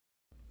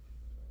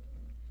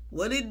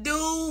What it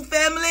do,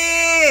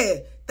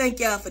 family? Thank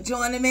y'all for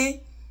joining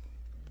me.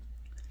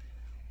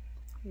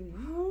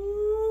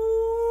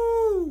 Woo.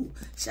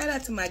 Shout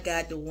out to my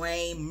guy,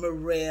 Dwayne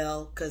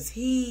Morrell, because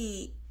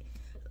he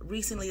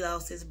recently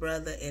lost his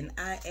brother, and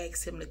I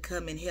asked him to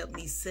come and help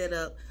me set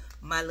up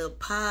my little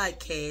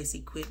podcast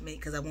equipment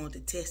because I wanted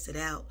to test it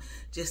out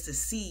just to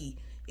see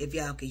if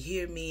y'all could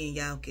hear me and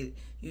y'all could,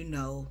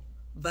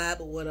 vibe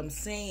with what I'm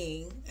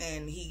saying.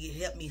 And he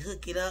helped me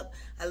hook it up.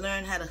 I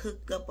learned how to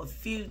hook up a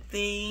few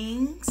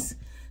things.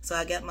 So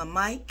I got my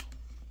mic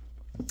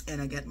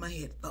and I got my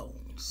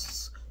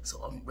headphones. So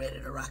I'm ready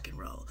to rock and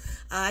roll.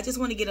 I just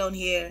want to get on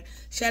here.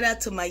 Shout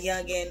out to my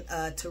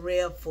youngin,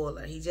 Terrell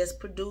Fuller. He just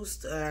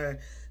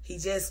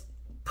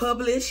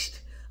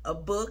published a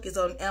book. It's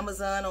on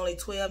Amazon, only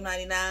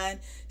 $12.99.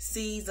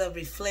 Seeds of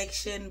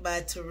Reflection by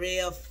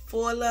Terrell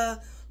Fuller.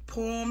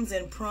 Poems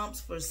and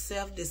Prompts for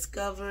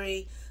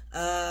Self-Discovery.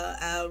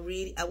 I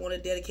want to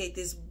dedicate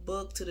this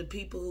book to the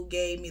people who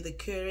gave me the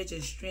courage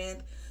and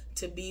strength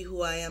to be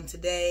who I am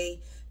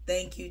today.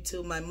 Thank you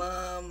to my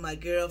mom, my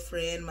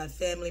girlfriend, my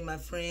family, my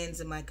friends,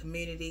 and my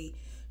community.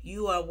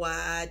 You are why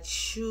I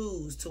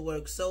choose to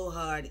work so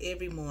hard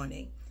every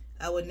morning.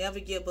 I will never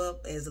give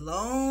up as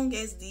long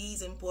as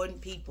these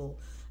important people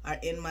are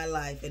in my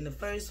life. And the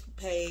first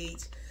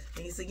page,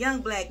 and he's a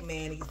young black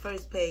man, his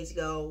first page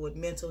go with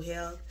mental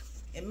health.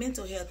 And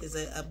mental health is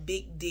a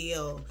big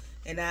deal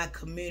in our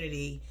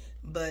community.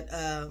 But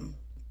I'm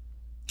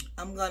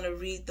going to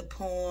read the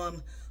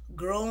poem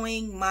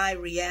Growing My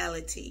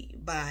Reality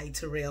by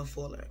Terrell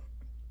Fuller.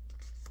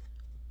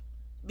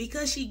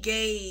 Because she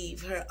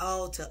gave her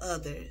all to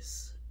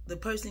others, the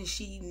person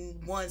she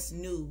once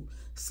knew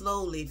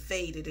slowly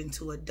faded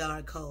into a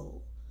dark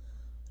hole,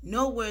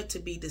 nowhere to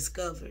be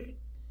discovered.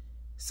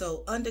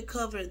 So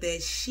undercover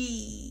that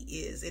she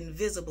is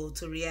invisible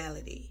to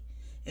reality,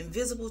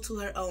 invisible to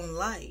her own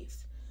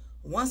life.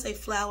 Once a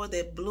flower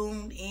that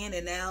bloomed in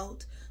and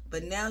out,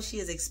 but now she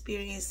is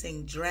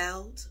experiencing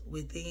drought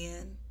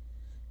within.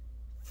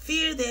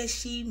 Fear that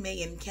she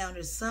may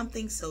encounter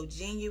something so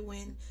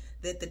genuine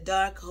that the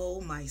dark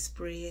hole might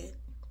spread.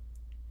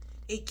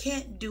 It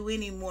can't do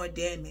any more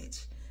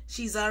damage.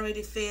 She's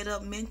already fed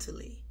up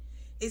mentally.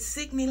 It's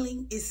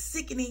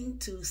sickening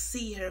to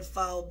see her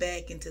fall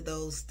back into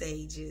those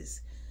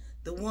stages.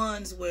 The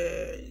ones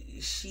where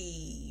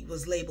she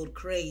was labeled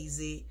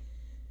crazy.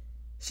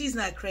 She's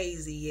not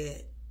crazy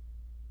yet.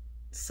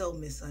 So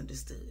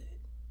misunderstood.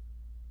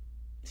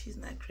 She's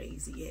not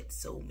crazy yet.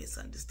 So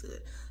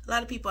misunderstood. A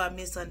lot of people are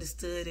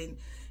misunderstood in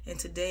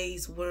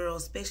today's world,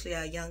 especially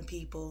our young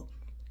people.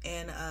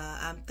 And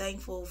I'm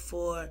thankful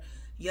for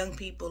young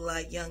people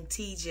like young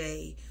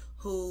TJ,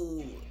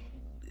 who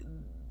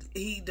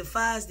he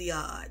defies the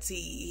odds.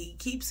 He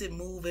keeps it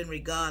moving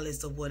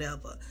regardless of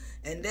whatever.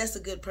 And that's a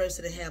good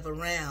person to have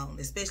around,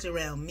 especially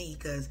around me,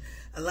 because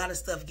a lot of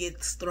stuff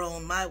gets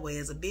thrown my way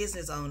as a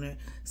business owner.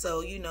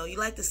 So, you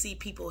like to see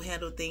people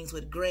handle things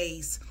with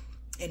grace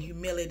and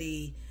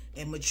humility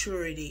and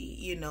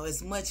maturity,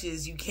 as much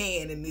as you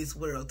can in this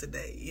world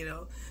today,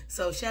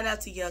 So shout out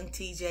to young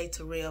TJ,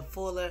 Terrell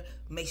Fuller.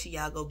 Make sure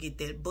y'all go get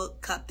that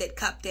book. Cop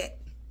that.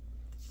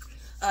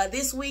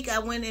 This week I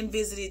went and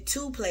visited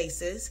two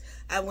places.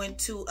 I went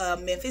to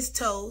Memphis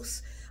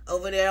Toast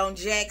over there on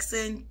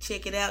Jackson.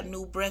 Check it out,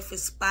 new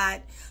breakfast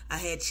spot. I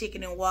had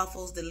chicken and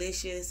waffles,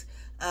 delicious.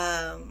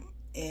 And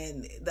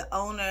the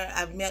owner,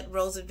 I've met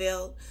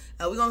Roosevelt.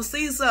 We're going to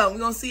see some. We're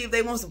going to see if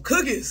they want some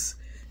cookies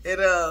at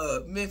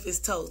Memphis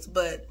Toast.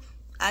 But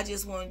I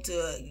just wanted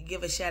to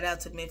give a shout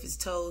out to Memphis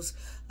Toast.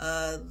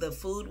 The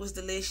food was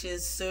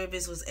delicious.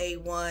 Service was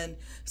A1.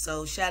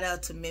 So shout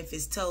out to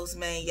Memphis Toast,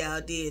 man.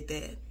 Y'all did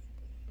that.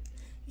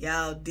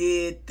 Y'all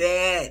did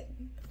that.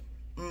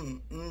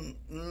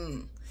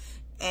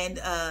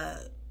 And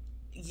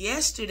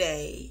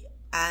yesterday,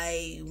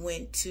 I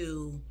went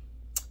to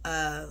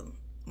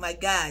my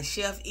guy,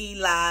 Chef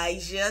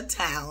Elijah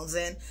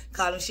Townsend.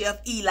 Call him Chef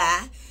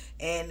Eli.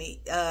 And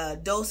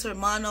Dos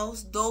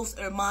Hermanos.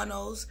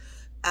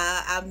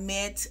 I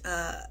met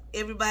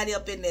everybody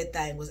up in that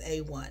thing was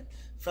A1.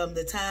 From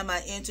the time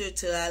I entered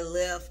till I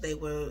left, they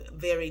were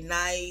very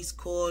nice,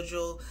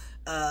 cordial.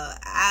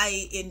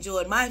 I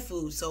enjoyed my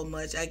food so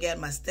much. I got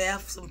my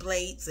staff some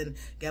plates and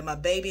got my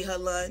baby her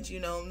lunch,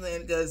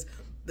 because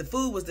the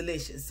food was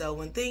delicious. So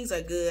when things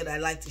are good, I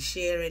like to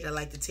share it. I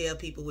like to tell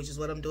people, which is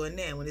what I'm doing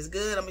now. When it's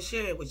good, I'm going to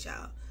share it with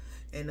y'all.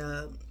 And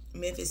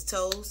Memphis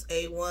Toast,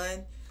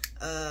 A1,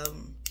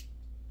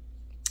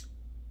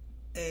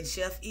 and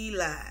Chef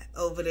Eli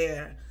over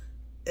there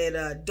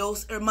at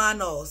Dos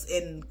Hermanos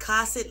in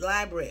Cosset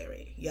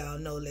Library. Y'all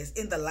know this,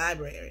 in the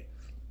library.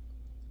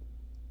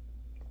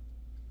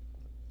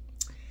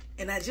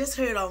 And I just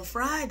heard on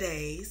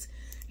Fridays,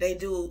 they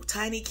do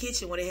Tiny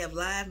Kitchen where they have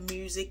live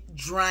music,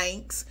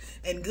 drinks,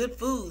 and good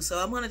food. So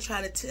I'm going to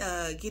try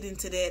to get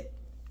into that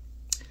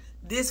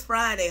this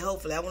Friday,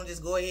 hopefully. I want to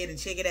just go ahead and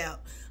check it out.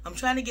 I'm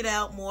trying to get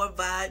out more,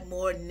 vibe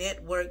more,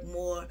 network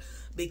more,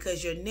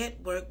 because your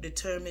network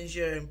determines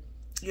your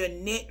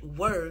net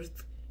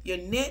worth. Your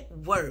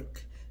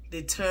network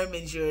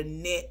determines your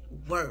net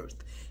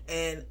worth.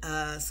 And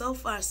so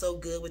far, so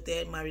good with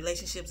that. My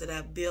relationships that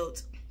I've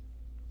built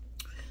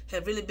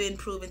have really been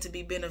proven to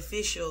be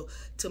beneficial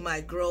to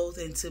my growth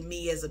and to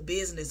me as a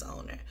business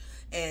owner.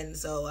 And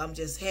so I'm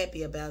just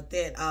happy about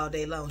that all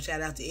day long.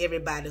 Shout out to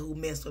everybody who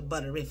messed with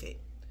Butterific.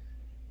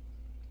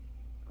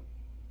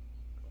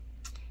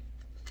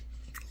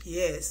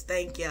 Yes,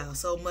 thank y'all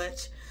so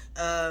much.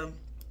 And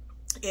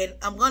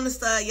I'm going to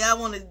start, y'all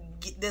want to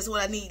get, that's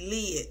what I need,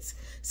 lids.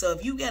 So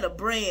if you got a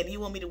brand, you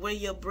want me to wear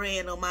your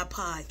brand on my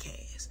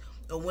podcast,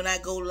 or when I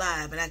go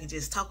live, and I can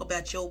just talk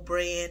about your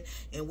brand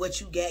and what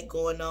you got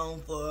going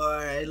on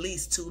for at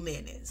least 2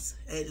 minutes.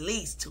 At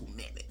least 2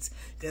 minutes.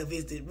 Because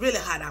if it's really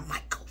hot, I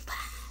might go 5.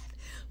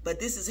 But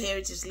this is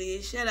Heritage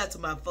Lids. Shout out to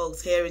my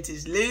folks,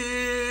 Heritage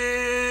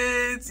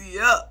Lids.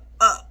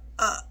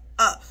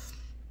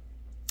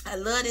 I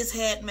love this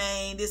hat,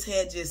 man. This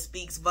hat just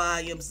speaks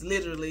volumes,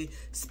 literally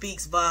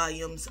speaks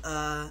volumes.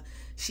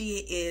 She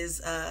is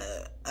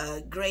a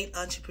great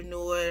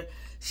entrepreneur.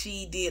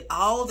 She did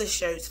all the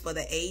shirts for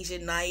the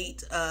Asian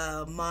night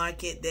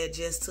market that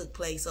just took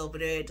place over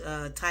there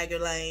at Tiger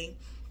Lane.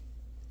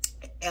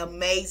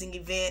 Amazing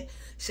event.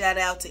 Shout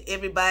out to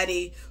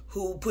everybody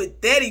who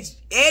put that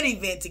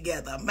event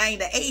together. Man,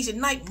 the Asian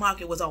night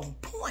market was on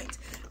point.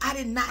 I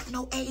did not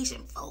know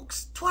Asian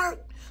folks twerk,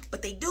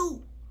 but they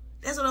do.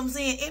 That's what I'm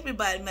saying.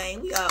 Everybody,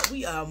 man,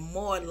 we are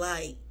more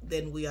alike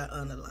than we are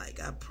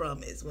unalike. I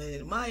promise.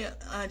 When Maya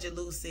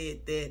Angelou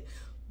said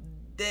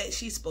that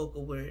she spoke a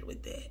word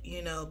with that,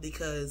 you know,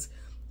 because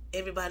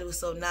everybody was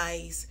so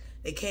nice.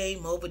 They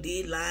came over,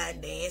 did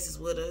line dances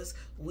with us.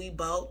 We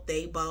bought,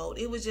 they bought.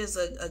 It was just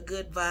a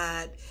good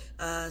vibe.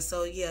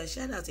 So yeah,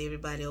 shout out to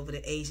everybody over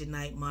the Asian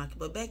night market.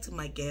 But back to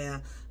my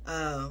gal,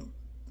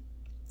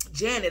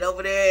 Janet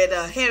over there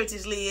at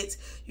Heritage Lids.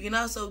 You can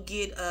also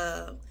get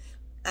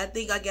I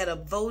think I got a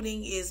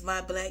Voting is My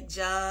Black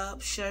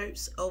Job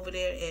shirts over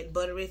there at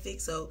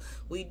Butterific. So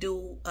we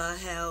do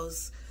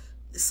house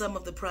some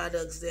of the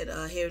products that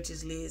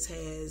Heritage Lids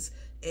has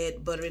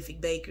at Butterific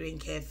Bakery and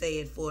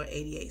Cafe at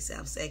 488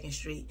 South 2nd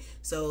Street.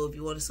 So if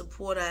you want to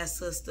support our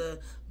sister,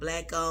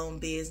 black-owned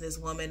business,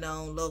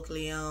 woman-owned,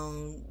 locally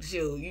owned,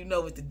 shoot, you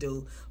know what to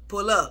do.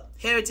 Pull up.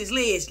 Heritage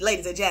Lids,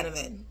 ladies and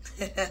gentlemen.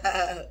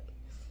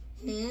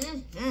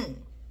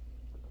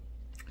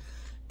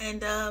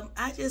 And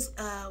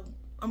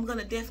I'm going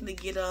to definitely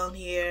get on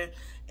here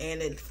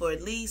and for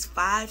at least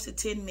 5 to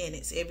 10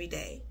 minutes every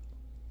day.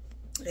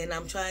 And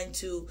I'm trying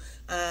to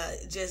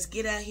just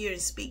get out here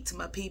and speak to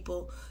my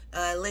people,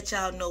 let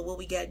y'all know what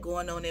we got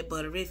going on at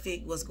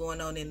Butterific, what's going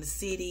on in the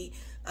city.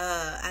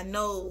 I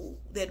know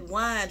that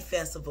wine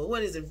festival,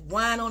 what is it,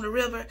 Wine on the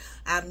River?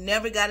 I've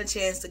never got a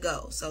chance to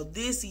go. So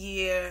this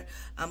year,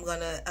 I'm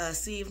going to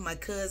see if my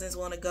cousins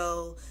want to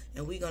go,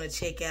 and we're going to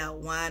check out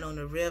Wine on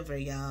the River,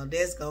 y'all.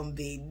 That's going to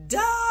be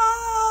dope.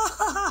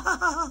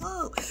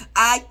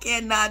 I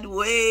cannot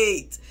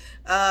wait.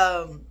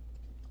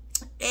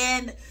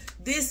 And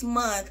this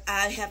month,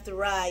 I have to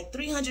ride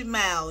 300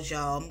 miles,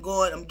 y'all.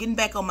 I'm getting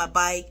back on my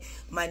bike.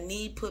 My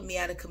knee put me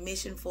out of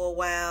commission for a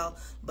while,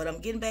 but I'm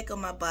getting back on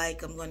my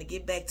bike. I'm going to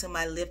get back to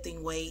my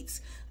lifting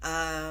weights,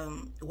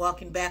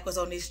 walking backwards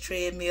on this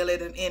treadmill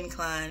at an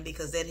incline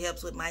because that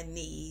helps with my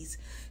knees.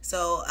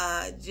 So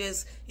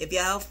just if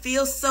y'all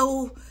feel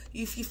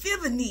if you feel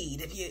the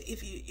need,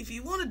 if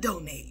you want to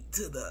donate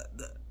to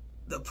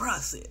the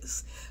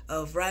process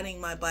of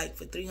riding my bike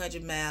for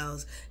 300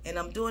 miles, and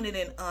I'm doing it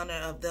in honor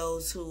of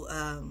those who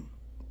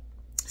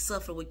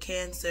suffer with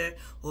cancer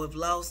or have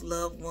lost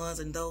loved ones,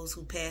 and those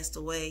who passed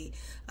away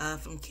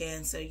from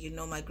cancer. You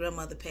know, my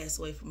grandmother passed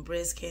away from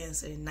breast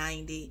cancer in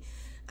 90.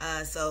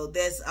 So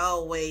that's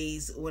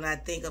always, when I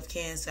think of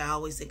cancer, I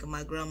always think of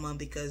my grandma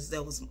because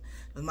that was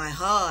my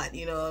heart,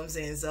 you know what I'm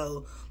saying?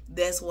 So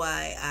that's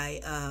why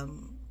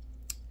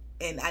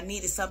and I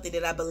needed something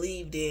that I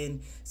believed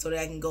in so that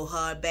I can go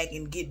hard back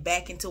and get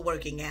back into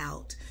working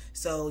out.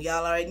 So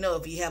y'all already know,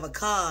 if you have a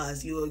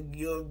cause,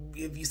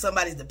 if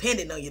somebody's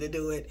dependent on you to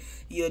do it,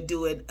 you'll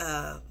do it.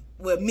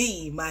 Well,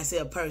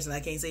 myself personally,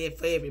 I can't say it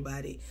for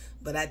everybody,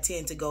 but I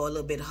tend to go a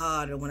little bit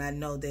harder when I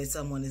know that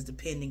someone is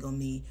depending on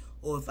me,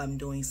 or if I'm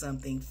doing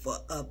something for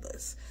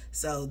others.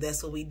 So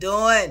that's what we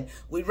doing.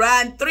 We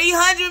riding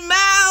 300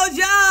 miles,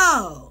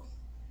 y'all.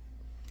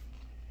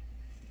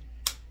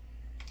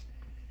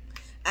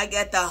 I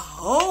got the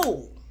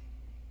whole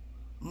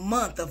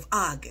month of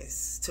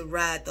August to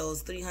ride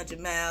those 300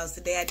 miles.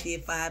 Today I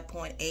did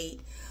 5.8.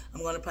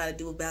 I'm going to probably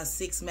do about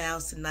 6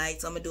 miles tonight.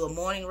 So I'm going to do a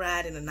morning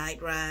ride and a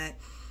night ride.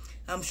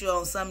 I'm sure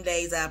on some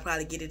days I'll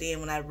probably get it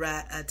in when I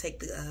take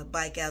the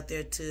bike out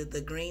there to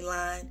the Green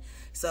Line.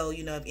 So,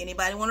 you know, if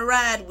anybody want to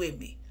ride with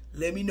me,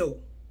 let me know.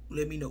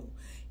 Let me know.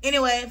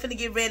 Anyway, I'm finna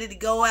get ready to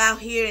go out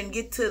here and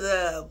get to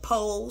the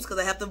polls because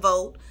I have to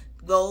vote.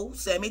 Go,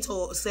 Sammy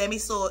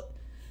Sawyer.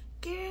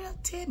 Girl,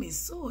 Tammy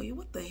Sawyer,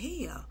 what the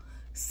hell?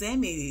 I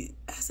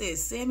said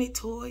Sammy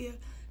Toya.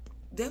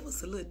 That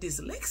was a little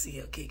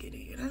dyslexia kicking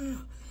in. I don't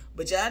know.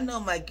 But y'all know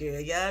my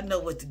girl. Y'all know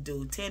what to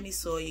do. Tammy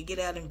Sawyer, get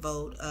out and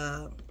vote.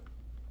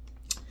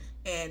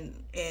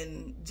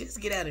 and just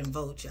get out and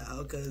vote,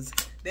 y'all, because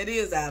that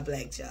is our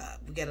black job.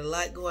 We got a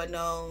lot going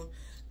on.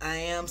 I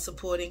am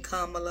supporting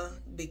Kamala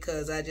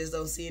because I just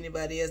don't see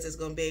anybody else that's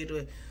going to be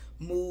able to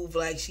move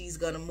like she's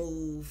going to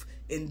move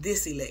in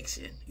this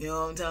election. You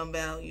know what I'm talking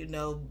about? You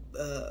know,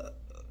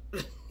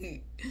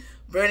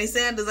 Bernie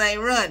Sanders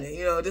ain't running.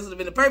 You know, this would have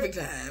been the perfect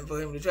time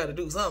for him to try to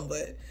do something,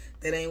 but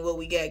that ain't what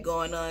we got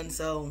going on.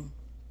 So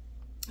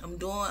I'm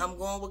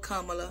going with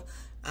Kamala.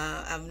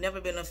 I've never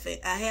been a fan.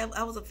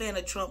 I was a fan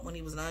of Trump when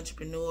he was an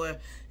entrepreneur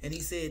and he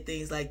said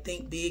things like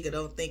 "think big or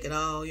don't think at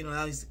all." You know,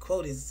 I used to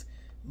quote his,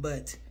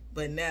 but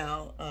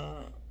now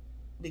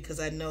because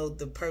I know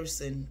the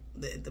person,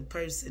 the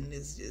person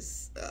is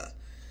just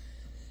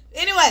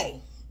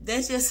anyway.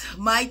 That's just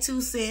my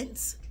 2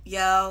 cents.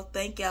 Y'all,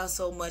 thank y'all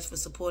so much for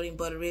supporting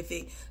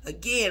Butterific.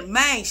 Again,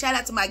 man, shout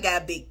out to my guy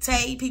Big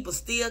Tay. People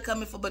still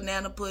coming for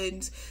banana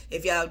puddings.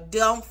 If y'all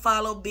don't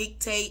follow Big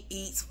Tay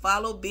Eats,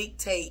 follow Big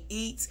Tay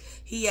Eats.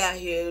 He out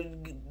here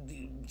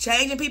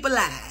changing people's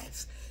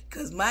lives.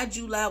 Because my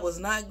July was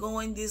not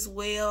going this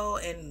well,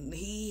 and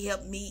he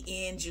helped me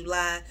end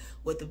July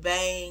with a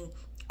bang.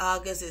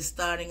 August is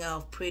starting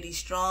off pretty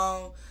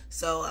strong.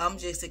 So I'm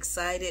just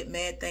excited,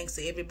 man. Thanks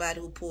to everybody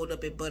who pulled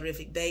up at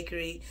Butterific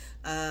Bakery.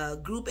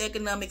 Group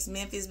Economics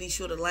Memphis, be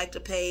sure to like the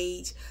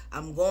page.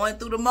 I'm going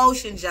through the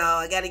motions, y'all.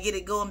 I got to get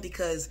it going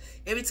because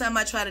every time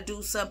I try to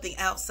do something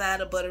outside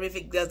of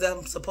Butterific, because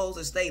I'm supposed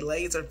to stay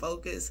laser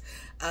focused,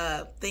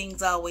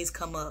 things always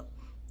come up.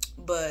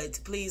 But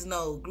please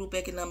know, Group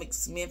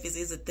Economics Memphis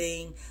is a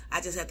thing.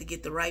 I just have to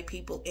get the right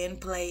people in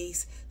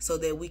place so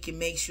that we can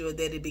make sure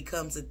that it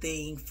becomes a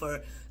thing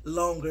for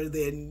longer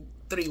than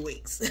 3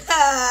 weeks.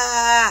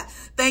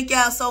 Thank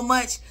y'all so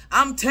much.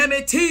 I'm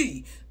Timmy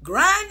T,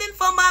 grinding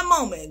for my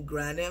moment.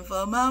 Grinding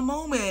for my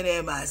moment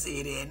in my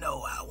city.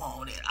 Know I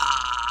want it.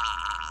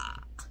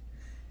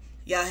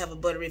 Y'all have a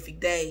butterific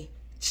day.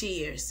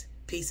 Cheers.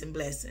 Peace and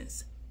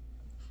blessings.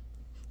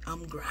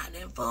 I'm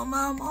grinding for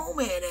my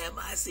moment in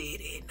my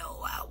city.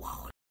 Know I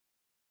want it.